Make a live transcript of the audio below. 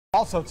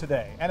Also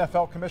today,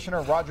 NFL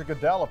Commissioner Roger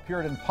Goodell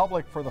appeared in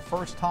public for the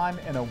first time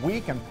in a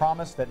week and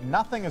promised that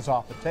nothing is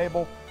off the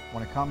table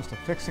when it comes to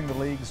fixing the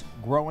league's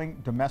growing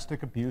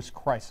domestic abuse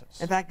crisis.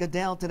 In fact,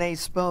 Goodell today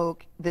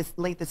spoke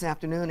late this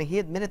afternoon, and he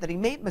admitted that he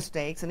made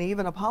mistakes, and he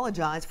even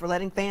apologized for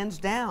letting fans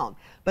down.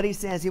 But he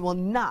says he will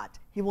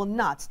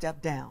not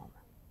step down.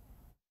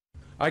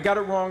 I got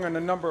it wrong on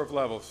a number of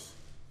levels,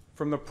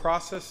 from the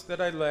process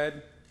that I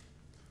led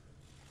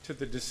to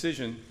the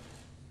decision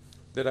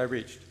that I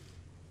reached.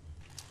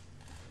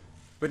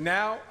 But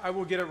now I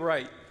will get it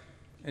right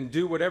and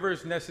do whatever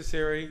is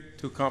necessary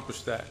to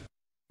accomplish that.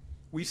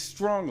 We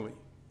strongly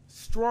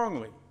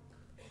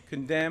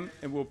condemn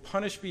and will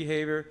punish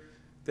behavior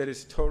that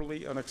is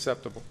totally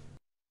unacceptable.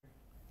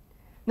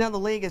 Now, the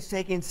league is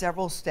taking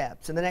several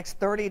steps. In the next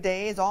 30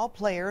 days, all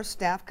players,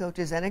 staff,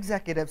 coaches, and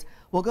executives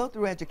will go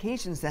through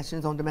education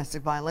sessions on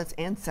domestic violence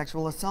and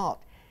sexual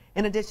assault.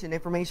 In addition,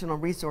 informational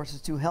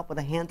resources to help with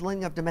the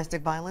handling of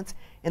domestic violence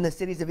in the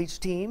cities of each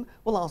team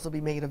will also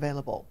be made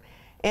available.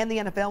 And the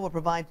NFL will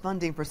provide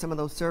funding for some of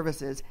those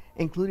services,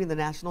 including the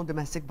National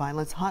Domestic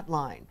Violence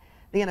Hotline.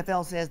 The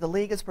NFL says the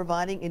league is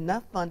providing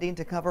enough funding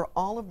to cover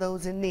all of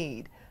those in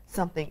need,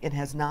 something it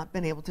has not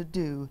been able to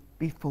do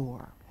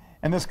before.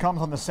 And this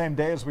comes on the same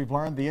day as we've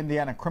learned the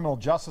Indiana Criminal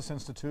Justice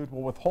Institute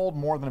will withhold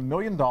more than $1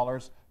 million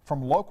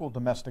from local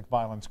domestic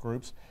violence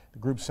groups. The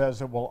group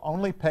says it will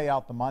only pay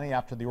out the money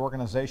after the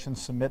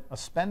organizations submit a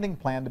spending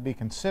plan to be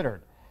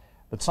considered.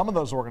 But some of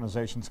those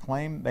organizations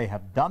claim they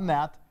have done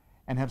that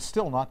and have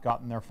still not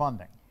gotten their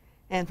funding.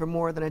 And for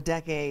more than a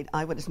decade,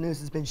 Eyewitness News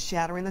has been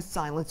shattering the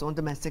silence on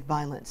domestic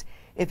violence.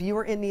 If you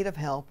are in need of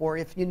help, or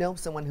if you know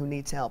someone who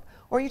needs help,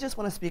 or you just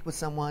want to speak with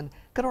someone,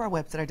 go to our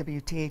website at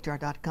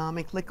WTHR.com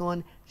and click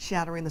on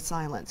Shattering the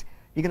Silence.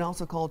 You can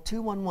also call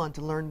 211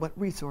 to learn what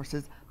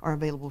resources are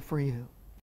available for you.